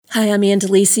Hi, I'm Ann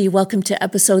DeLisi. Welcome to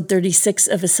episode 36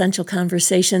 of Essential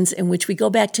Conversations, in which we go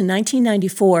back to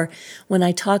 1994 when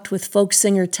I talked with folk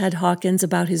singer Ted Hawkins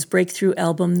about his breakthrough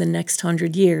album, The Next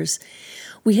 100 Years.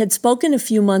 We had spoken a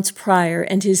few months prior,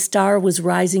 and his star was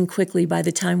rising quickly by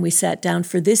the time we sat down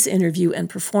for this interview and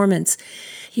performance.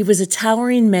 He was a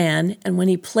towering man, and when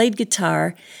he played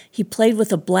guitar, he played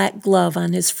with a black glove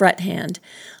on his fret hand.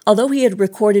 Although he had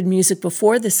recorded music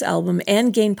before this album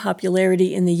and gained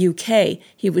popularity in the UK,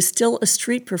 he was still a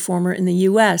street performer in the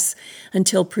US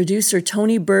until producer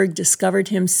Tony Berg discovered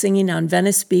him singing on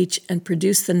Venice Beach and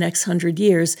produced The Next 100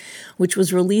 Years, which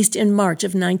was released in March of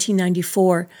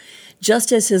 1994.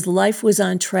 Just as his life was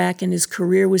on track and his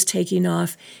career was taking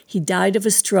off, he died of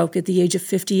a stroke at the age of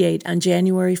 58 on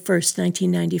January 1st,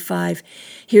 1995.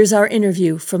 Here's our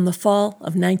interview from the fall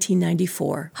of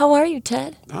 1994. How are you,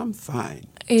 Ted? I'm fine.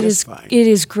 It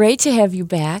is great to have you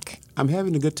back. I'm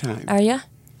having a good time. Are you?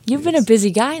 You've been a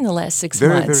busy guy in the last 6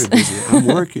 months. Very busy. I'm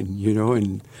working,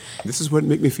 and this is what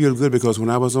makes me feel good, because when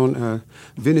I was on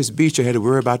Venice Beach, I had to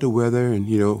worry about the weather, and,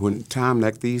 when time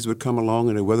like these would come along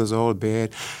and the weather's all bad,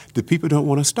 the people don't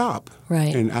want to stop.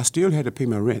 Right. And I still had to pay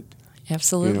my rent.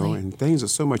 Absolutely. And things are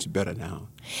so much better now.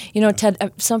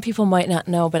 Ted, some people might not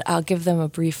know, but I'll give them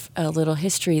a little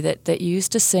history that you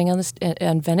used to sing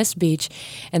on Venice Beach,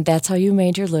 and that's how you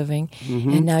made your living. Mm-hmm.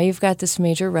 And now you've got this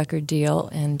major record deal,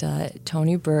 and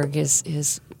Tony Berg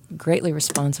is greatly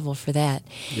responsible for that.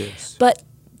 Yes. But,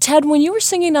 Ted, when you were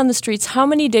singing on the streets, how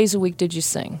many days a week did you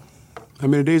sing? How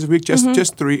many days a week?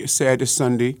 Just 3, Saturday,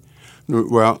 Sunday.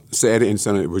 Well, Saturday and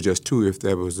Sunday were just 2 if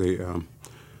there was a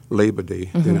Labor Day,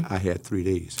 then I had 3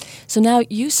 days. So now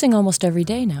you sing almost every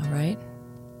day now, right?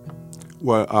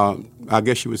 Well, I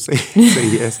guess you would say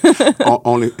yes.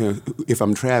 Only if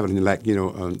I'm traveling, like,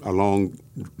 a long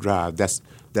drive,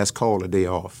 that's called a day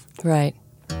off. Right.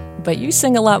 But you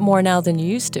sing a lot more now than you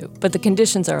used to, but the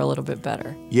conditions are a little bit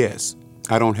better. Yes.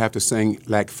 I don't have to sing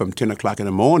like from 10 o'clock in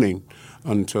the morning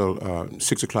until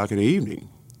 6 o'clock in the evening.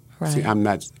 Right. See, I'm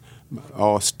not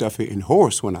all stuffy and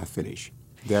hoarse when I finish.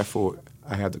 Therefore,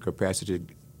 I have the capacity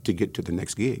to get to the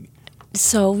next gig.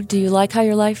 So, do you like how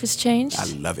your life has changed? I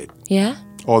love it. Yeah?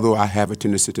 Although I have a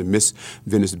tendency to miss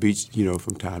Venice Beach,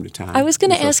 from time to time. I was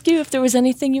going to ask you if there was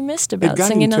anything you missed about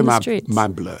singing on the streets. It got into my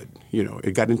blood,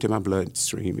 It got into my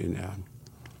bloodstream,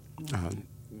 and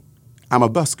I'm a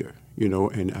busker,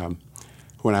 and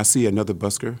when I see another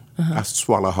busker, I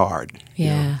swallow hard.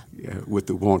 Yeah. With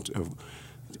the want of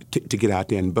to get out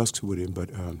there and busk with him, but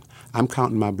I'm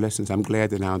counting my blessings. I'm glad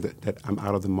that now that I'm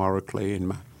out of the moral clay and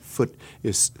my foot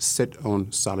is set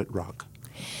on solid rock.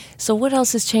 So what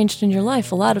else has changed in your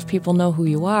life? A lot of people know who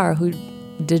you are who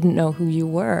didn't know who you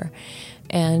were.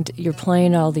 And you're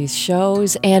playing all these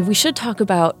shows. And we should talk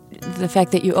about the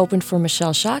fact that you opened for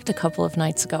Michelle Schacht a couple of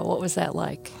nights ago. What was that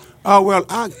like? Well,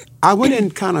 I went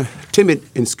in kind of timid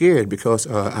and scared because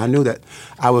I knew that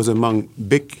I was among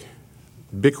big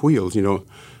wheels,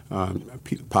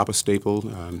 Papa Staple,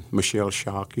 Michelle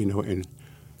Schacht, and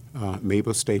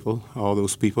Mabel Staple, all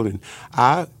those people. And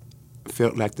I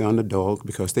felt like the underdog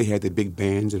because they had the big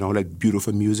bands and all that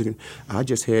beautiful music. And I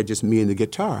just had me and the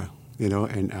guitar,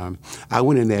 and I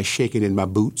went in there shaking in my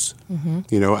boots.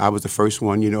 Mm-hmm. I was the first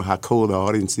one, how cold the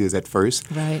audience is at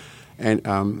first. Right. And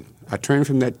I turned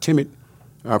from that timid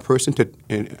person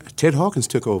and Ted Hawkins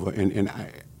took over. And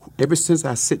ever since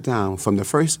I sit down, from the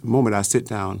first moment I sit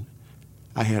down,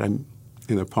 I had him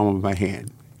in the palm of my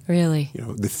hand. Really?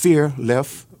 The fear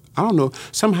left. I don't know.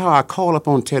 Somehow I call up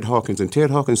on Ted Hawkins, and Ted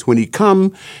Hawkins, when he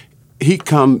come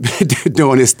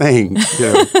doing his thing.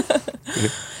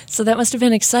 So that must have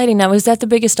been exciting. Now, is that the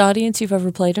biggest audience you've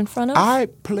ever played in front of? I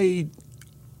played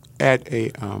at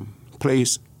a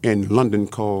place in London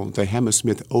called the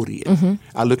Hammersmith Odeon. Mm-hmm.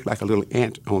 I looked like a little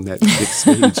ant on that big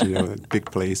stage, that big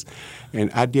place,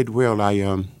 and I did well.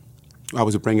 I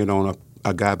was bringing on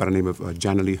a guy by the name of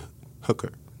Johnny Lee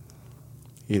Hooker,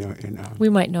 and we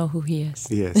might know who he is.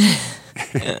 Yes.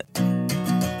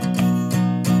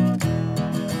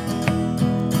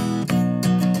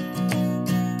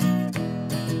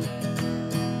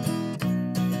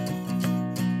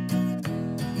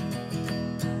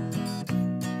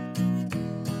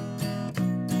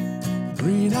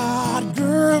 Green-eyed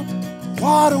girl,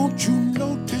 why don't you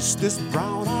notice this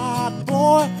brown-eyed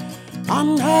boy?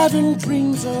 I'm having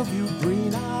dreams of you,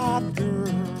 green-eyed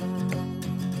girl.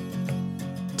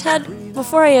 Ted,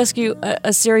 before I ask you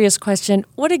a serious question,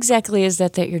 what exactly is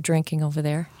that you're drinking over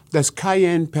there? That's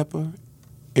cayenne pepper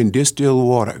and distilled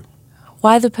water.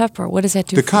 Why the pepper? What does that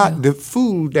do for you? The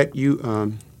food that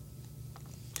you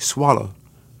swallow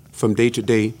from day to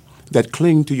day that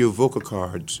cling to your vocal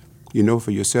cords you know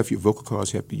for yourself your vocal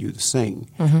cords help you to sing.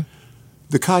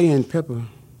 The cayenne pepper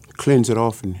cleanse it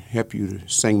off and help you to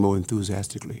sing more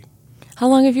enthusiastically. How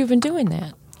long have you been doing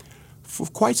that? For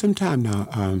quite some time now.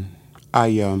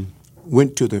 I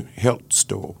went to the health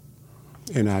store,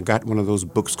 and I got one of those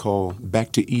books called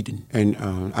Back to Eden. And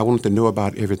I wanted to know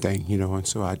about everything, you know, and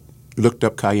so I looked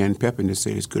up cayenne pepper, and they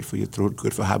said it's good for your throat,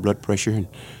 good for high blood pressure, and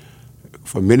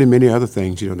for many, many other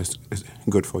things, you know, that's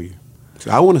good for you. So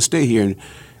I want to stay here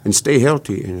and stay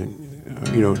healthy and,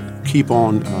 you know, keep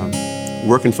on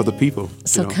working for the people.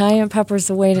 So cayenne pepper's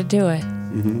the way to do it.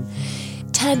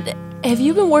 Ted, have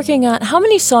you been working on, how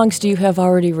many songs do you have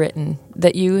already written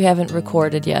that you haven't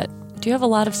recorded yet? Do you have a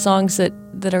lot of songs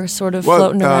that are sort of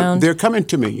floating around? They're coming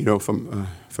to me, you know, from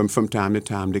time to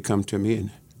time. They come to me, and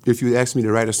if you ask me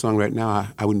to write a song right now,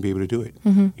 I wouldn't be able to do it,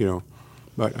 you know.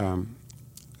 But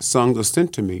songs are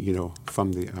sent to me, you know,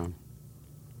 from the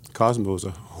Cosmos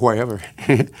or wherever,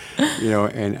 you know,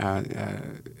 and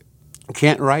I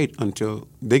can't write until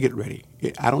they get ready.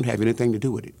 I don't have anything to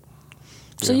do with it.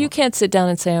 So you can't sit down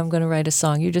and say, I'm going to write a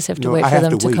song. You just have to wait for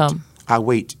them to come. I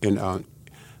wait, and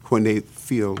when they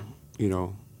feel, you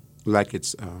know, like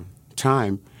it's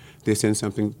time, they send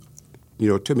something, you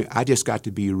know, to me. I just got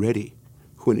to be ready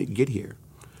when it get here.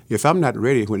 If I'm not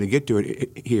ready when it get to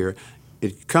here,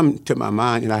 it come to my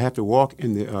mind, and I have to walk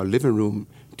in the living room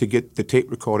to get the tape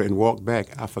recorder and walk back.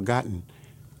 I've forgotten,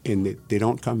 and they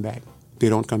don't come back. They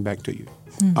don't come back to you.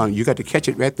 You got to catch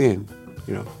it right then,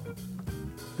 you know.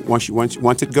 Once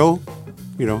it go,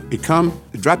 you know, it come,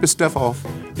 drop its stuff off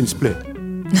and split,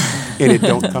 and it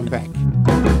don't come back.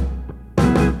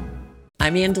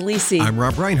 I'm Ann DeLisi. I'm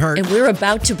Rob Reinhardt. And we're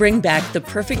about to bring back the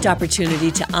perfect opportunity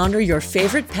to honor your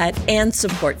favorite pet and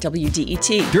support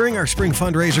WDET. During our spring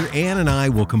fundraiser, Ann and I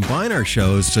will combine our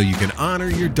shows so you can honor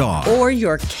your dog. Or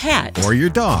your cat. Or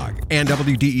your dog. And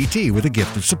WDET with a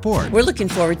gift of support. We're looking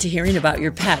forward to hearing about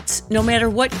your pets, no matter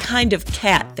what kind of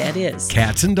cat that is.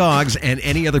 Cats and dogs and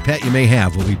any other pet you may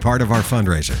have will be part of our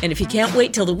fundraiser. And if you can't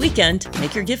wait till the weekend,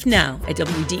 make your gift now at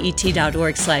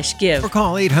WDET.org/give. Or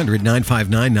call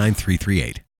 800-959-9338.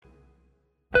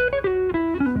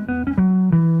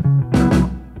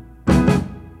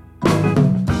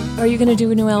 Are you going to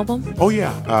do a new album? Oh,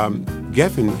 yeah.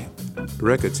 Geffen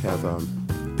Records have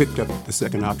picked up the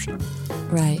second option.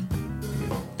 Right.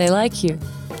 They like you.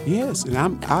 Yes, and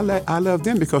I love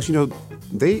them because, you know,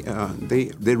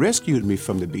 they rescued me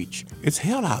from the beach. It's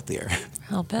hell out there.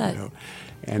 I'll bet. You know?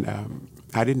 And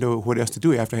I didn't know what else to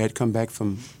do after I had come back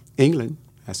from England.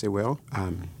 I said, well,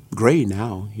 I'm gray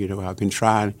now. You know, I've been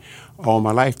trying all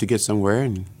my life to get somewhere,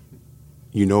 and,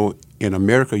 you know, in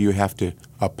America you have to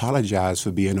apologize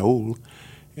for being old.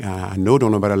 I know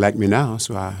don't nobody like me now,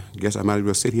 so I guess I might as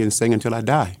well sit here and sing until I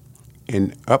die.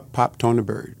 And up popped Tony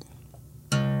Bird.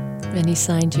 And he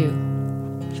signed you.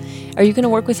 Are you going to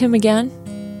work with him again?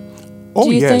 Oh,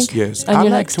 yes. I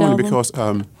like Tony album? because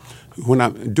when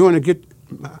I'm doing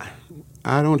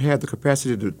I don't have the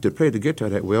capacity to play the guitar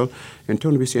that well. And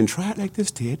Tony be saying, try it like this,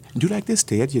 Ted. Do like this,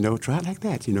 Ted. You know, try it like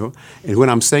that, you know. And when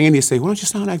I'm singing, he say, why don't you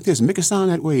sound like this? Make it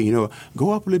sound that way, you know. Go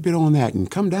up a little bit on that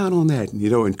and come down on that, you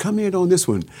know, and come in on this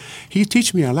one. He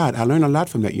teach me a lot. I learned a lot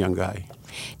from that young guy.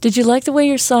 Did you like the way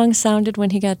your song sounded when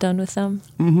he got done with them?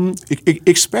 Mm-hmm.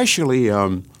 Especially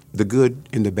the good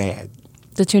and the bad.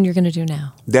 The tune you're going to do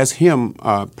now. That's him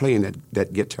playing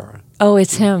that guitar. Oh,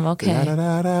 it's him. Okay.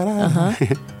 Da-da-da-da-da.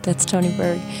 That's Tony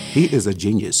Berg. He is a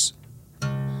genius.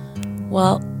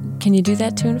 Well, can you do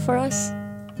that tune for us?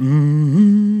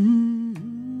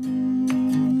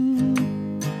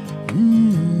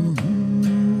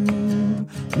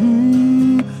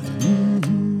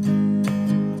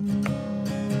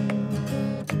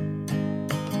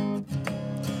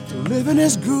 Living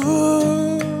is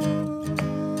good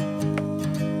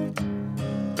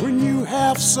when you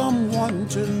have someone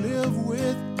to live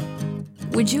with.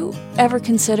 Would you ever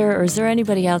consider, or is there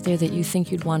anybody out there that you think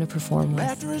you'd want to perform with?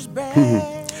 Laughter is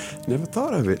bad. Never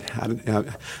thought of it.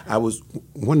 I was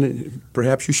wondering,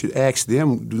 perhaps you should ask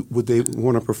them, would they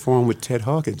want to perform with Ted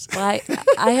Hawkins? Well,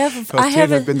 Ted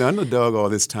has been the underdog all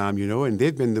this time, you know, and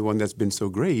they've been the one that's been so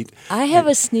great. I have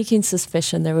a sneaking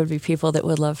suspicion there would be people that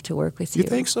would love to work with you. You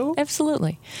think so?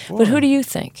 Absolutely. Wow. But who do you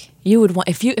think you would want?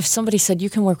 If somebody said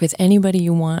you can work with anybody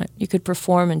you want, you could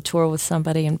perform and tour with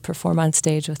somebody and perform on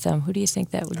stage with them, who do you think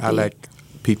that would be? I like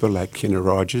people like Kenny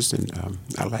Rogers, and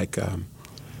I like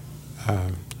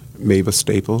Mavis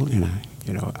Staple, and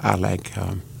I like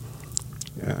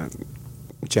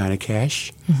Johnny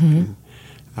Cash. Mm-hmm.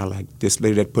 I like this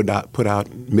lady that put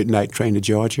out Midnight Train to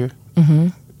Georgia. Mm-hmm.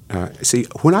 See,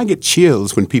 when I get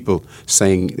chills when people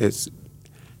sing,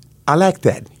 I like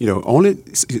that, only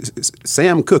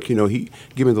Sam Cooke, he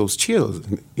give me those chills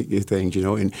and things,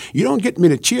 and you don't get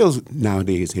many chills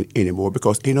nowadays anymore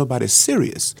because ain't nobody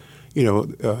serious.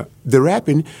 The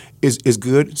rapping is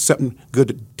good, something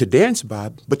good to dance by,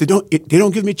 but they don't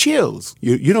give me chills.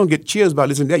 You don't get chills by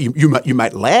listening to that. You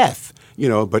might laugh,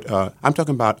 but I'm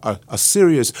talking about a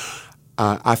serious,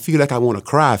 I feel like I want to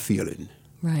cry feeling.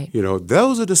 Right.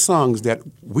 Those are the songs that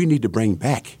we need to bring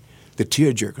back. The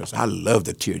tearjerkers. I love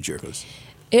the tearjerkers.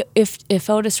 If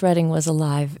Otis Redding was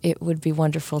alive, it would be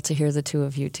wonderful to hear the two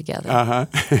of you together. Uh-huh.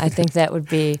 I think that would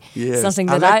be something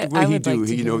that I like the way I he would do. like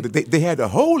to hear. They had to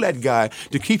hold that guy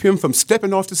to keep him from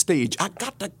stepping off the stage. I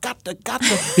got to.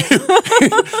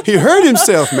 He hurt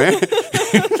himself, man.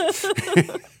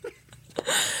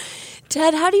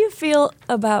 Ted, how do you feel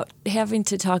about having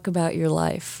to talk about your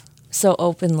life so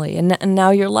openly? And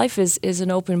now your life is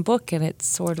an open book, and it's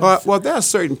sort of... Well, there are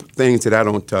certain things that I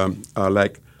don't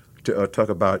like to talk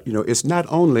about. It's not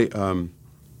only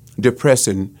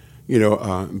depressing,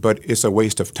 but it's a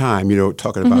waste of time,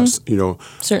 talking about,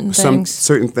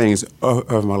 certain things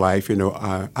of my life.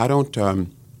 I don't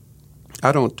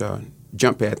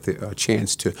jump at the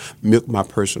chance to milk my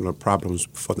personal problems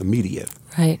for the media.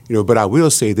 Right. But I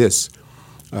will say this,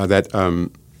 that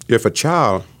if a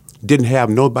child didn't have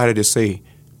nobody to say,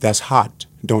 that's hot,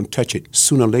 don't touch it,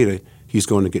 sooner or later he's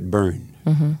going to get burned.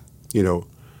 Mm-hmm.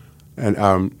 And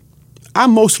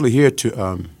I'm mostly here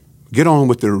to get on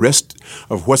with the rest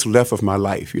of what's left of my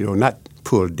life, not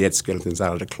pull dead skeletons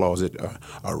out of the closet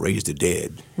or raise the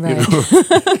dead. Right.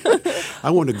 I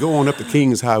want to go on up the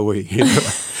King's Highway,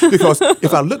 because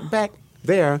if I look back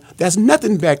there, there's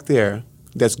nothing back there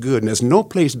that's good, and there's no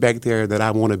place back there that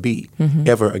I want to be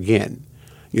ever again.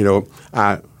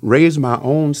 I raised my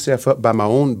own self up by my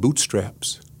own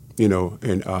bootstraps,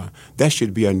 and that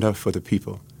should be enough for the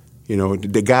people.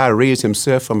 The guy raised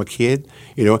himself from a kid.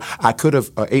 I could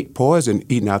have ate poison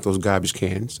eating out those garbage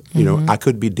cans. I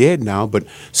could be dead now, but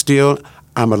still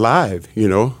I'm alive,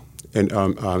 and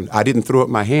I didn't throw up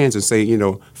my hands and say,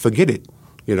 forget it,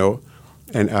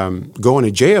 and going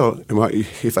to jail,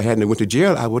 if I hadn't went to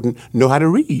jail, I wouldn't know how to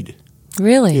read.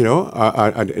 Really?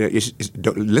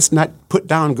 Let's not put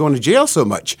down going to jail so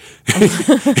much.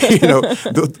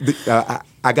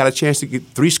 I got a chance to get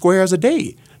 3 squares a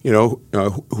day,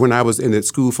 when I was in the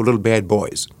school for little bad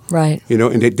boys. Right.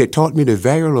 And they taught me the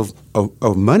value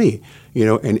of money,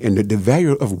 and the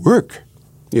value of work,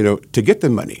 to get the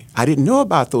money. I didn't know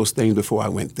about those things before I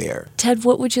went there. Ted,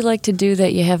 what would you like to do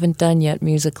that you haven't done yet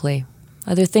musically?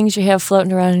 Are there things you have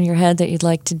floating around in your head that you'd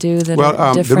like to do that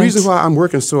are different? The reason why I'm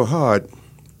working so hard,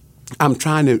 I'm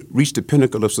trying to reach the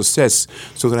pinnacle of success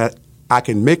so that I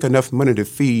can make enough money to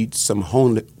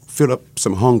fill up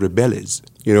some hungry bellies,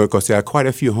 because there are quite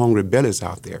a few hungry bellies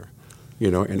out there,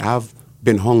 and I've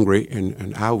been hungry,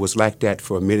 and I was like that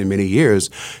for many, many years,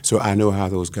 so I know how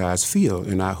those guys feel,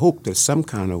 and I hope that some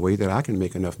kind of way that I can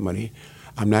make enough money.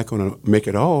 I'm not going to make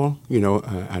it all,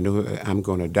 I know I'm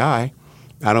going to die.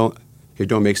 It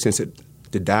don't make sense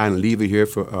to die and leave it here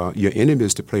for your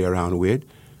enemies to play around with.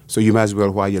 So you might as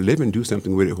well, while you're living, do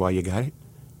something with it while you got it.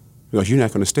 Because you're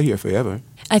not going to stay here forever.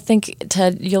 I think,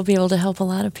 Ted, you'll be able to help a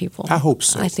lot of people. I hope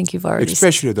so. I think you've already...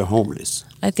 Especially the homeless.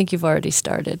 I think you've already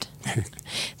started.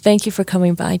 Thank you for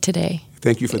coming by today.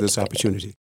 Thank you for this opportunity.